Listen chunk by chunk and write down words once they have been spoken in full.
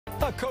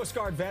A Coast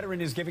Guard veteran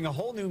is giving a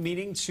whole new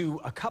meaning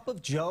to a cup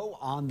of joe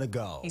on the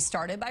go. He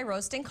started by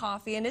roasting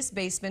coffee in his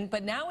basement,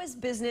 but now his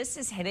business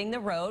is hitting the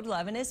road.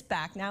 Levan is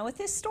back now with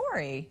his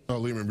story. Oh,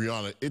 Levan,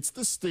 Brianna, it's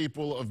the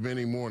staple of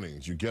many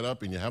mornings. You get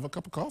up and you have a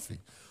cup of coffee.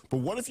 But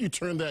what if you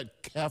turn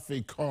that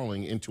cafe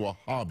calling into a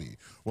hobby?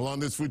 Well, on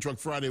this Food Truck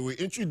Friday, we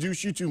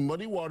introduce you to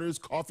Muddy Waters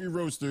Coffee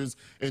Roasters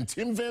and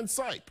Tim Van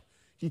Sipe.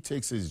 He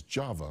takes his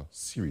Java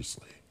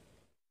seriously.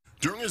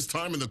 During his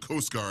time in the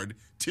Coast Guard,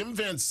 Tim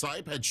Van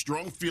Sipe had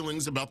strong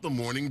feelings about the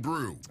morning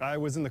brew. I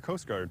was in the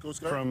Coast Guard,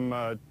 from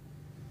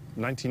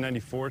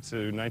 1994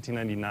 to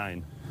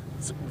 1999.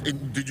 So,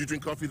 did you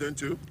drink coffee then,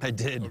 too? I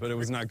did, but it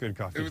was not good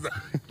coffee.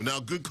 Now,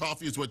 good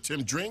coffee is what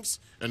Tim drinks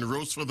and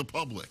roasts for the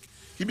public.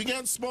 He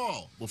began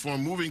small before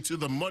moving to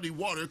the Muddy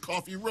Water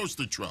Coffee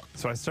Roaster truck.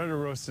 So I started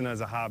roasting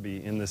as a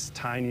hobby in this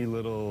tiny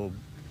little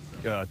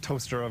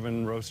toaster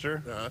oven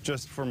roaster,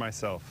 just for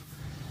myself.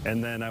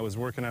 And then I was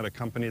working at a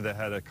company that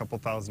had a couple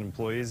thousand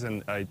employees,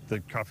 and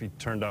the coffee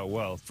turned out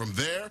well. From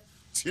there,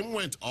 Tim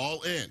went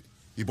all in.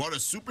 He bought a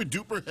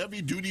super-duper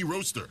heavy-duty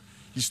roaster.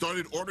 He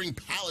started ordering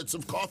pallets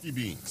of coffee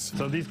beans.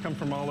 So these come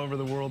from all over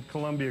the world: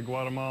 Colombia,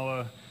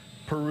 Guatemala,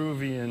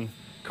 Peruvian,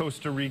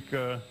 Costa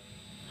Rica,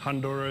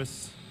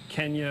 Honduras,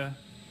 Kenya,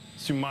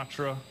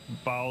 Sumatra,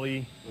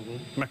 Bali,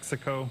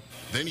 Mexico.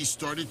 Then he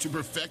started to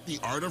perfect the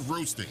art of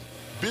roasting.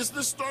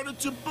 Business started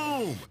to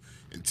boom,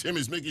 and Tim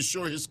is making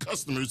sure his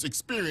customers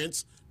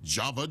experience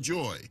Java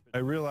joy. I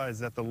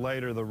realized that the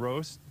lighter the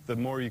roast, the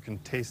more you can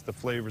taste the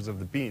flavors of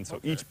the bean. So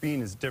each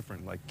bean is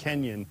different. Like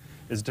Kenyan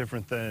is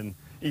different than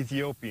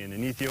Ethiopian,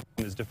 and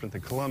Ethiopian is different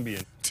than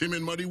Colombian. Tim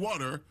and Muddy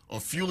Water are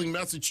fueling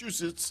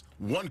Massachusetts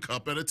one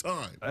cup at a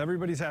time.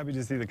 Everybody's happy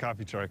to see the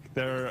coffee truck.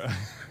 They're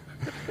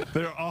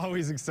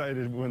always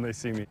excited when they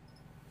see me.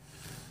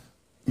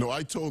 No,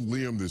 I told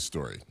Liam this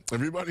story.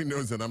 Everybody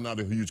knows that I'm not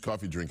a huge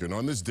coffee drinker, and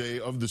on this day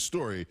of the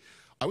story,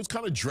 I was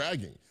kind of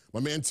dragging. My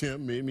man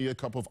Tim made me a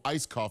cup of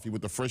iced coffee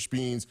with the fresh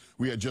beans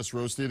we had just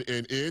roasted,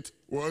 and it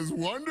was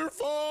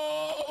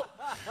wonderful!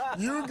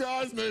 You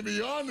guys may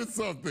be on to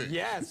something.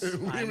 Yes, and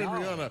Liam I know.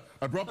 and Brianna,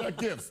 I brought back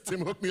gifts.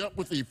 Tim hooked me up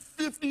with a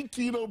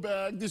 50-kilo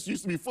bag. This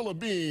used to be full of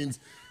beans,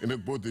 and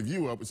hooked both of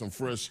you up with some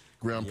fresh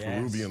ground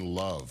Peruvian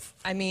love.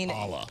 I mean,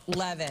 Holla.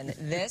 Levan,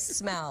 this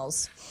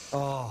smells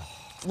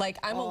like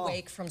I'm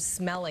awake from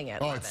smelling it.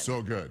 Oh, Levan. it's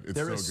so good.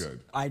 It's so good.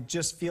 I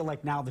just feel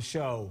like now the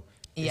show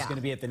is going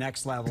to be at the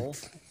next level.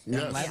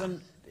 Yes. And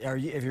Levan, are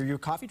you a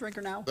coffee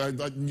drinker now?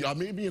 I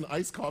may be an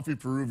iced coffee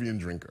Peruvian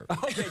drinker.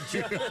 Okay,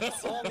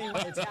 just only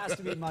it has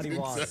to be Muddy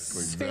Water.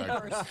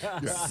 Exactly.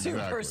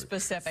 Super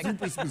specific.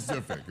 Super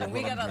specific.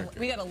 We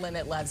gotta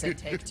limit Lev's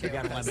intake too. We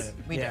gotta limit it.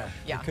 We do.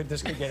 Yeah.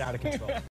 This could get out of control.